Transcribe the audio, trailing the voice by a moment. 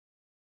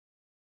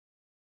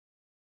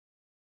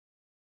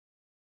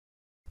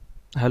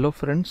Hello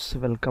friends,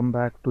 welcome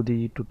back to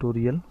the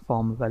tutorial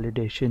form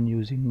validation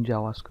using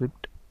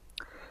JavaScript.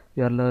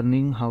 We are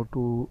learning how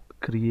to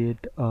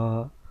create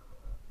a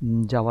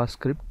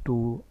JavaScript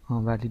to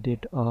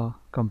validate a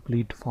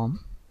complete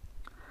form.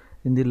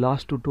 In the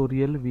last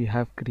tutorial we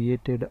have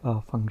created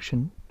a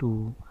function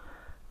to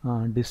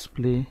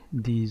display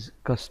these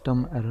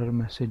custom error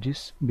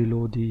messages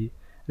below the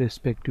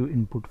respective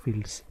input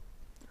fields.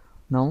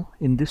 Now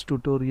in this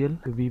tutorial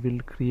we will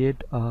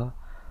create a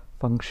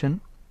function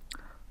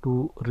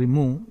to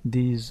remove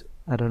these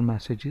error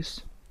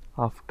messages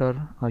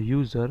after a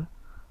user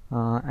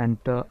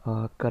enter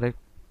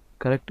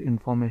correct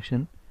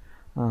information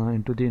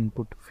into the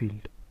input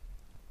field.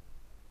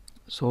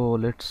 So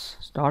let's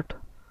start.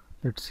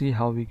 Let's see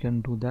how we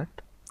can do that.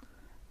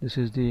 This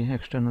is the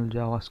external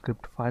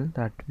JavaScript file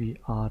that we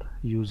are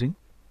using.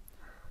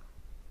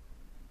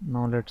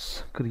 Now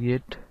let's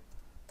create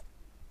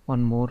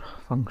one more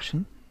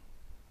function.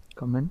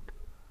 Comment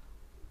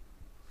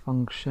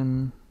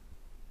function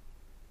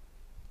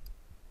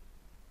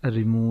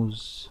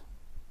removes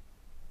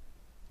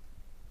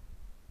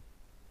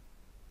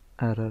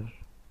error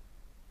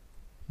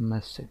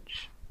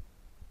message.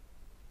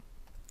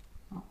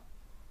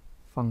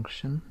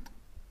 Function,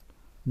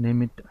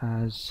 name it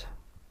as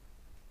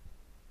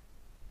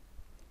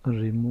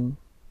remove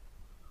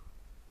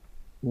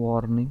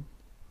warning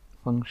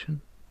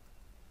function.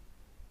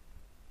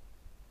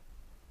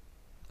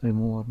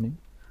 Remove warning.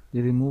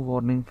 The remove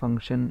warning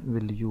function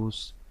will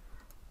use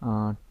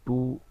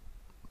two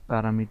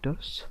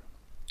parameters.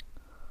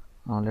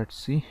 Let's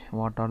see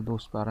what are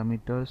those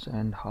parameters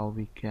and how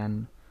we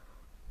can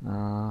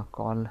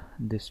call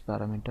this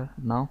parameter.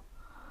 Now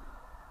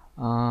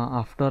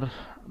after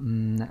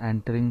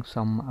entering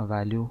some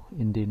value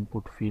in the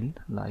input field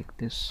like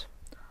this,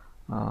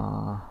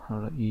 I've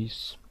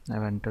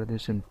entered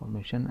this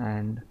information,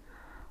 and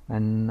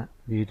when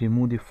we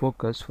remove the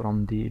focus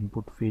from the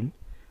input field,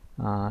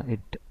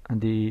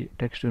 the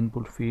text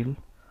input field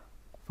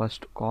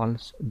first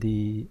calls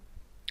the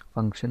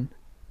function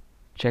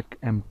check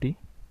empty.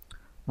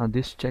 Now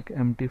this check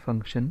empty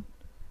function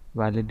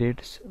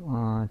validates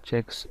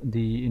checks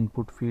the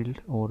input field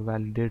or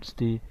validates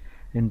the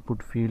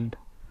input field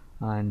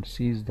and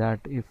sees that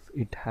if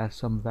it has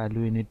some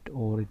value in it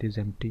or it is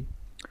empty.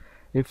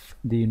 If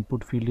the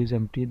input field is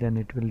empty, then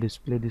it will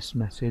display this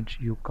message,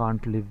 you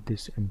can't leave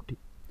this empty.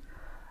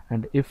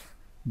 And if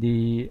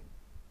the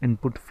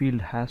input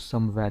field has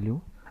some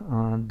value,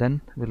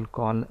 then we'll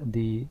call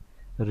the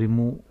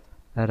remove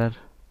error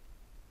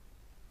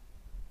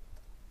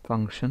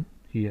function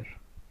here.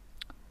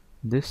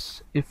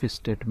 This if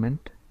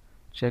statement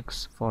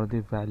checks for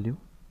the value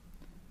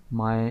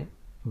my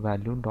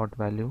value dot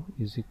value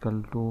is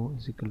equal to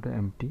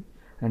empty,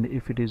 and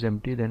if it is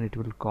empty then it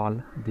will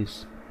call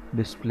this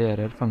display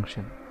error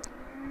function.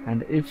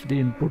 And if the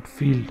input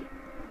field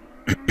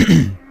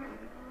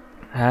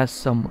has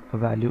some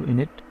value in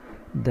it,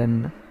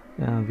 then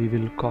we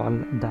will call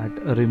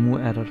that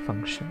remove error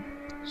function.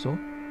 So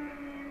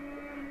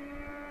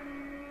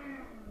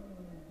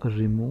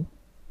remove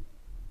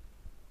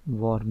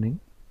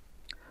warning.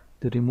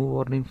 The remove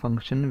warning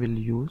function will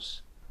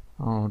use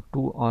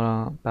two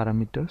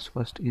parameters.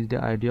 First is the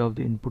ID of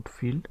the input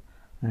field,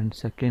 and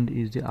second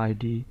is the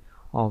ID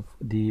of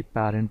the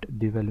parent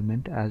div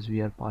element as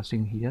we are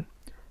passing here.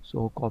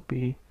 So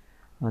copy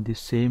the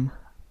same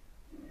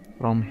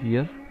from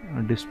here,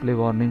 display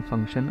warning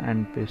function,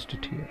 and paste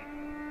it here.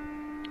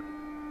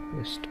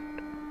 Paste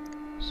it.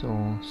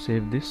 So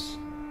save this.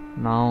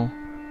 Now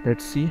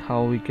let's see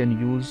how we can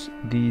use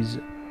these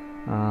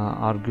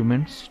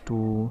arguments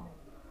to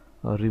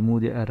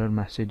remove the error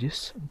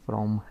messages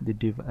from the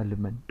div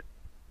element.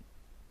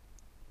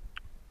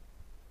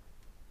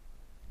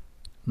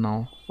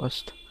 Now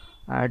first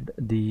add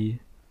the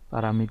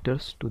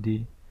parameters to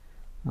the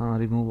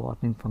remove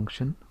warning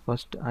function.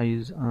 First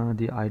is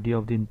the ID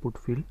of the input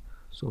field,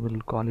 so we'll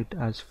call it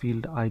as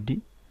field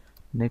ID.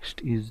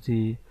 Next is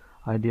the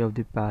ID of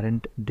the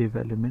parent div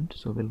element,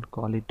 so we'll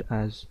call it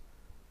as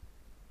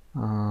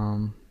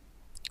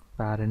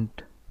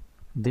parent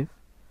div.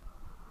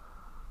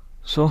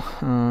 So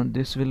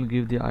this will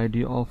give the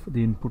ID of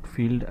the input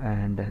field,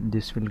 and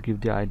this will give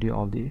the ID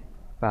of the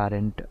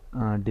parent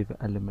div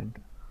element.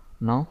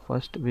 Now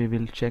first we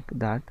will check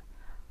that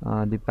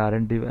the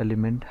parent div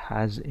element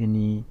has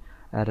any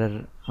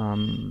error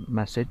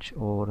message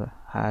or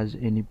has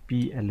any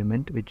p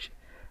element which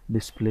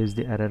displays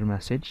the error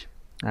message,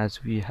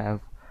 as we have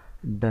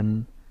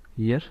done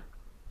here.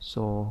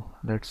 So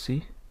let's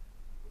see.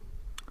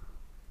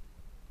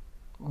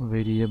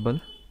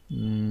 Variable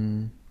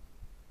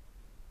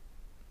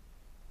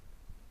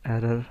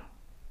error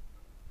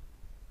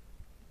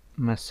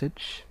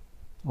message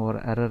or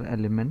error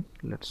element,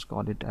 let's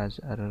call it as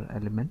error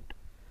element,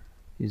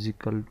 is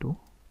equal to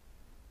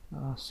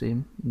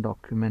same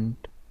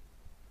document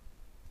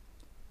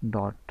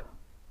dot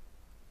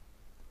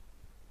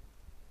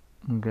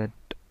get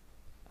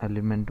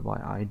element by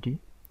ID.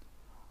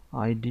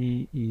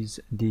 ID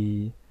is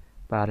the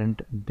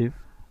parent div,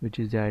 which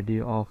is the ID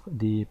of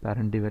the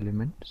parent div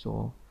element.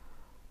 So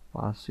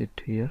pass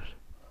it here,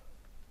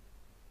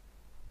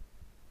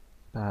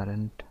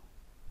 parent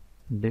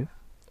div.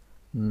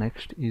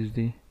 Next is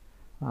the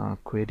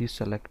query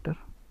selector.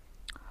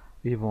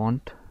 We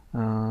want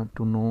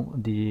to know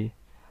the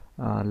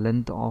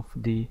length of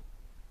the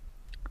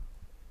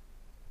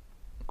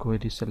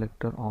query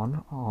selector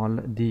on all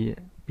the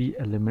p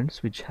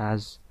elements which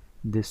has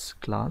this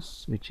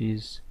class, which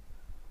is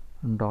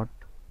dot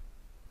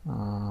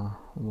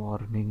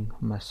warning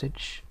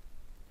message.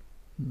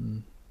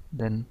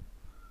 Then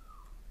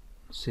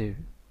save.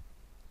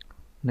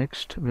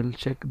 Next we'll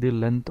check the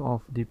length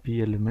of the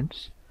p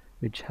elements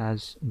which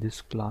has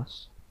this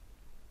class.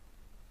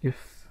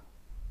 If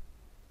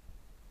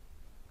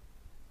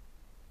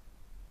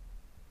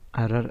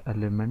error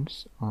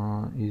elements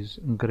is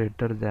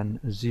greater than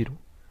 0,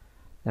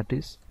 that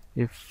is,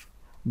 if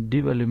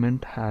div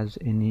element has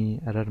any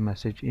error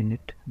message in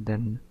it,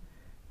 then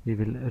we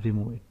will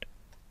remove it.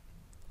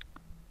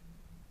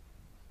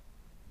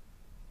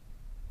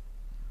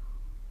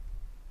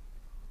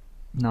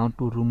 Now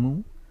to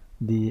remove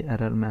the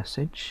error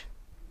message,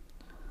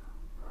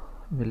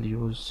 we'll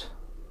use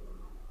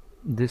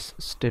this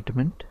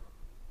statement,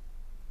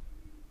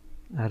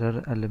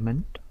 error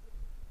element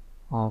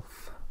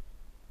of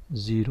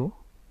 0,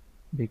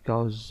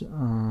 because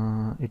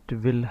it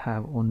will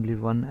have only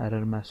one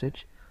error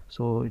message,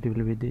 so it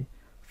will be the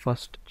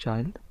first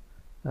child,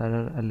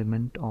 error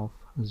element of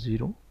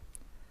 0.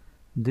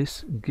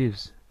 This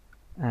gives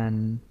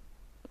an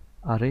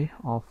array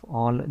of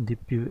all the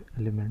p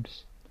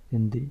elements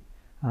in the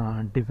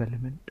div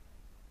element.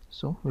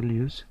 So we'll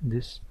use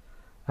this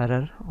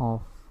error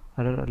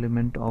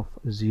element of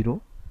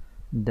 0,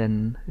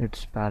 then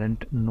its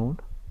parent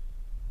node,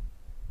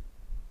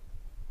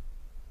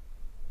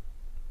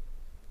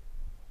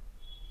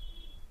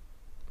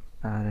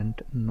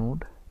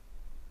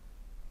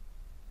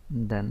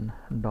 then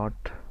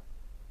dot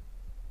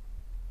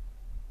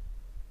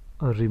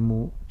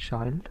remove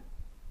child,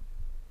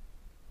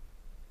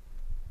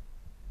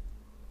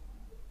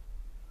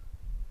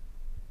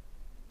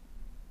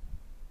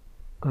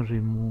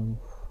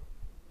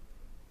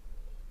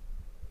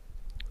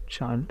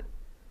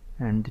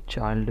 and the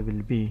child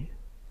will be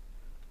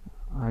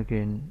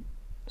again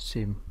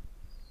same,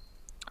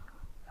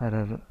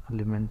 error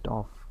element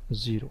of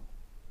 0.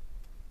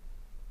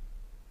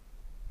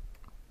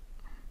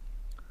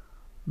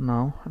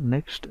 Now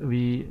next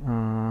we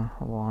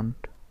will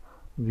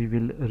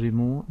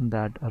remove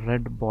that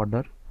red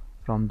border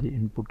from the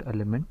input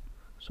element.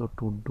 So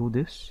to do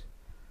this,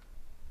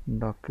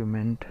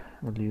 document,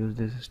 we'll use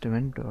this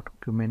statement,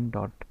 document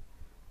dot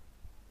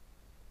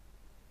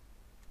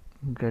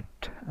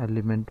get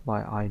element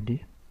by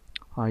id.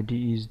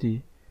 Id is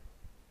the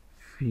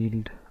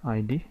field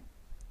id,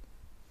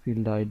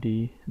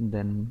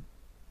 then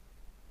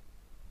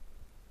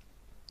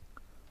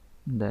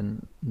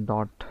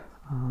dot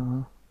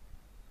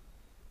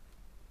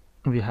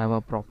we have a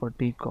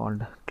property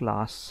called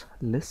class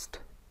list,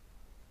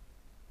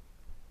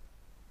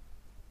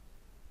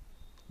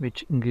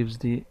 which gives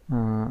the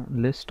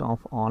list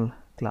of all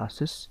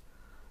classes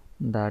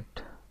that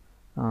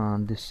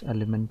this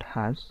element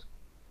has,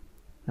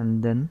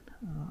 and then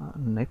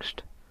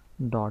next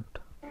dot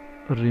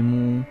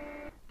remove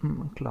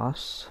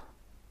class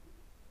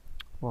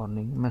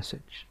warning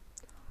message.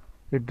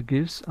 It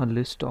gives a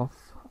list of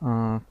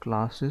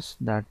classes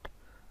that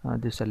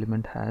this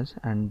element has,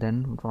 and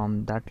then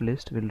from that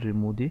list we'll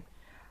remove the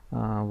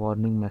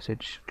warning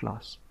message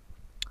class.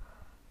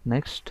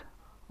 Next,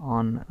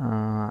 on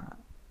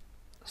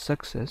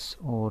success,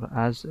 or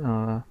as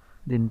the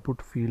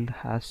input field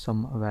has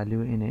some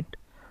value in it,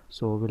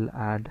 so we'll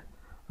add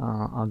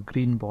a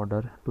green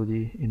border to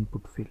the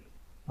input field.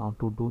 Now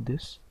to do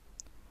this,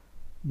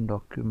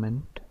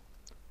 document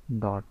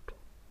dot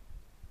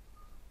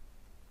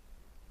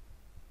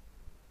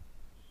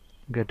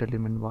get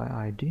element by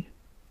id,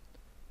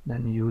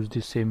 then use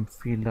the same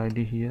field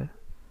id here,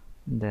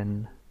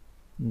 then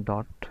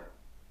dot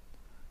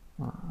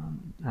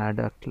add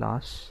a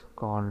class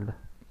called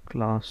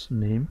class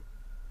name,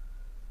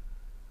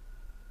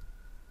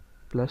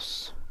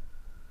 plus,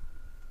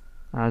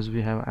 as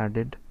we have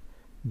added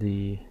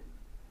the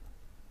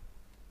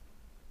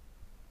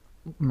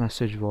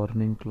message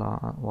warning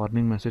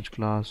message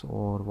class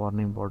or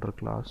warning border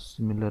class,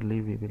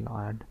 similarly we will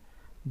add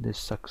this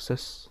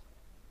success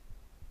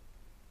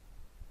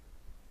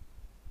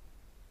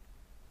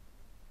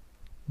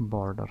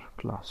border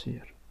class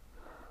here.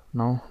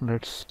 Now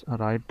let's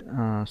write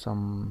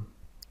some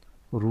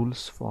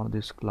rules for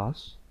this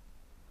class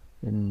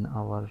in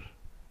our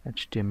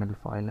HTML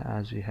file,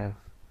 as we have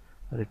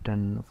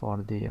written for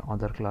the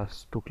other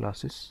two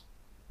classes.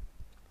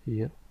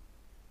 Here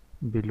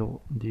below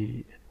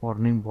the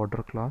warning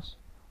border class,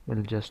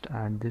 we'll just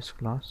add this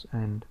class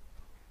and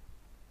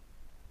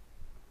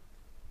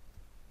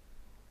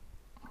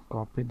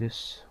copy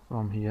this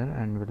from here,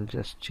 and we'll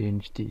just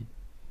change the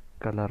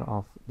color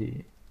of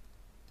the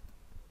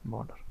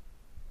border.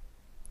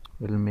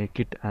 We'll make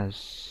it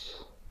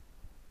as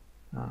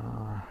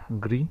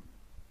green.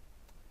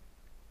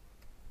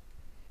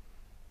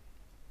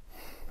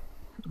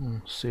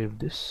 Save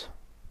this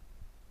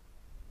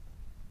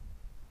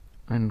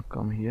and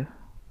come here.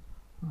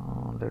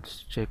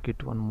 Let's check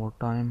it one more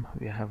time.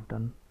 We have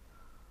done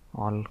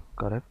all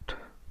correct.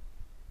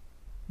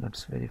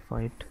 Let's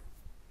verify it.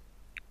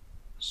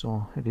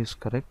 So it is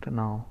correct.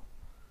 Now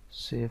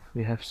save.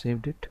 We have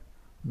saved it.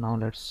 Now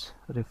let's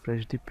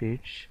refresh the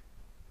page.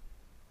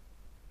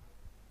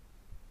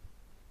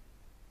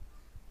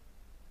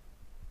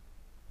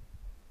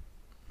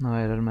 Now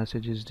error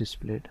message is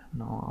displayed.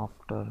 Now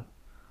after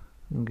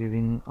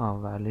giving a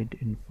valid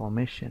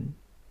information,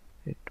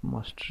 it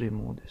must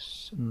remove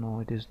this. No,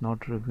 it is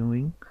not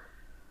removing.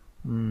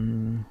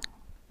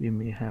 We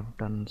may have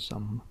done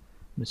some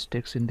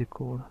mistakes in the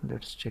code.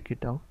 Let's check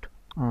it out.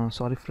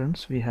 Sorry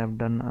friends, we have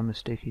done a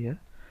mistake here.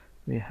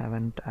 We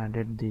haven't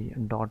added the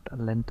dot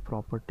length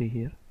property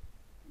here.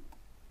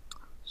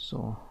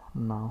 So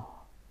now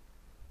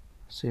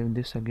save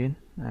this again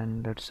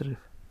and let's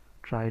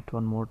try it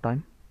one more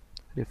time.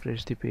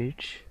 Refresh the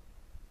page.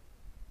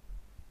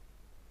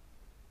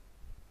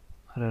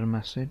 Error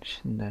message,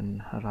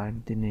 then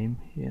write the name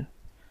here.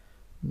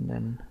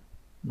 Then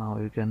now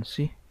you can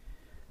see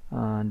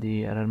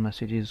the error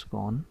message is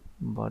gone,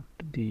 but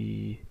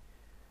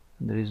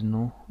there is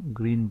no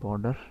green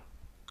border.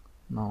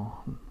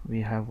 Now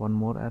we have one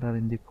more error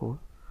in the code.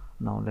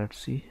 Now let's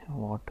see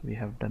what we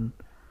have done.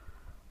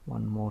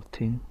 One more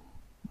thing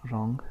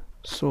wrong.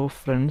 So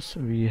friends,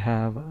 we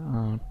have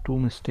two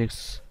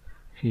mistakes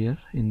here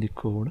in the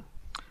code.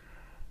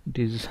 It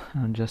is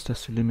just a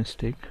silly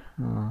mistake,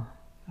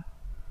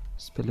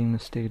 spelling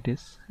mistake. It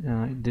is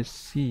this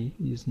C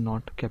is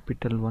not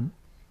capital one,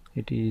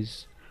 it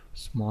is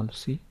small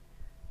c.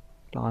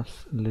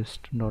 Class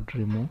list dot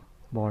remove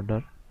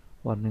border,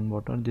 warning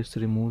border. This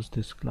removes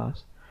this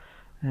class,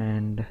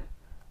 and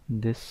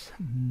this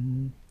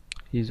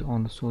is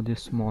also the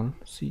small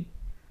c,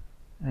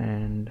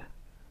 and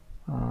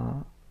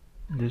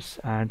this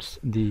adds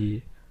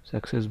the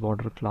success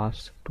border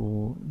class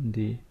to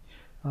the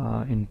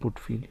input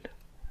field.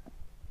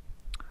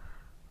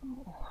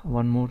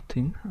 One more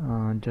thing,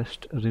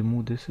 just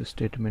remove this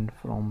statement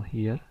from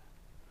here,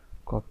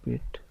 copy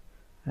it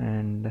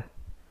and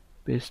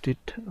paste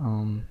it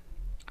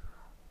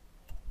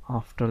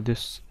after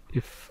this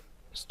if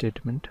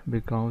statement,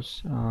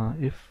 because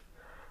if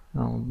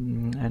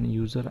an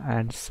user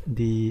adds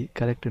the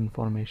correct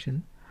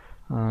information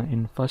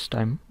in first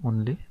time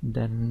only,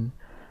 then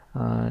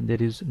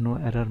there is no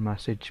error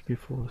message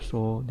before,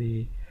 so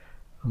the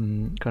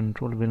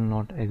control will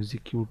not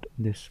execute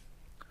this.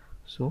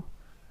 So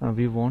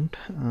we want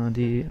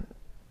the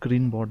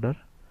green border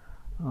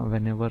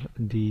whenever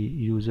the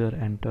user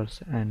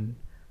enters and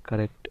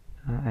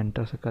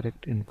enters a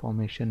correct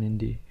information in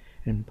the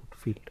input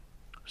field.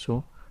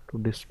 So to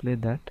display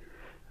that,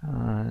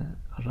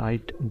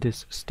 write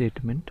this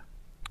statement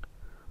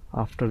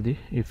after the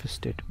if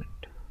statement.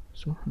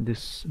 So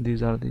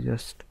these are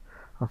just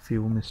a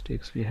few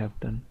mistakes we have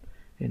done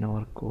in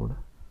our code.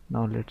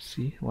 Now let's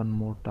see one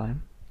more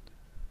time.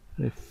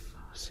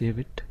 Save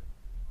it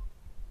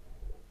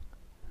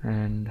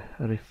and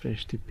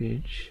refresh the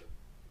page.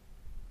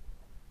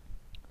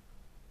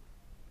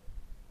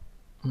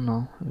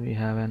 Now we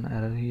have an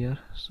error here,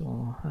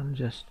 so I'll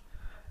just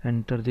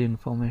enter the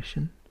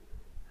information,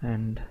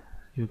 and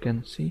you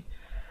can see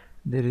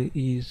there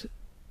is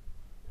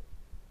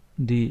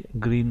the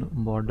green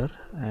border,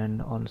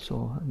 and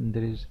also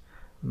there is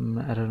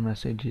error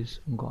message is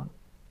gone.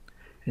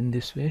 In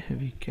this way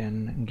we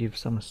can give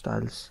some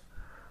styles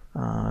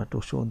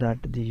to show that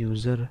the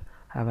user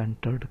have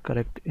entered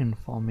correct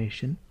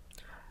information,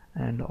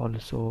 and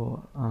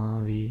also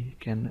we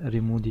can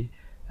remove the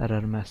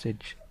error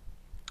message.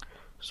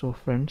 So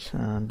friends,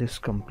 this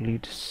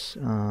completes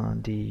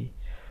the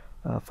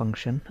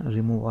function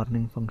remove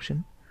warning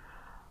function.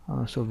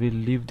 So we'll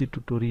leave the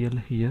tutorial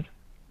here.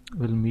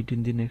 We'll meet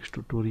in the next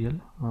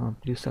tutorial.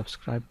 Please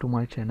subscribe to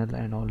my channel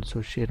and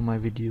also share my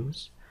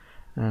videos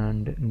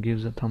and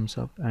give a thumbs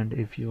up, and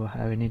if you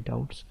have any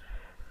doubts,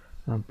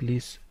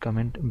 please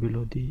comment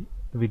below the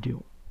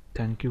video.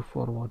 Thank you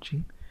for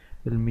watching.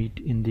 We'll meet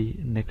in the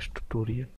next tutorial.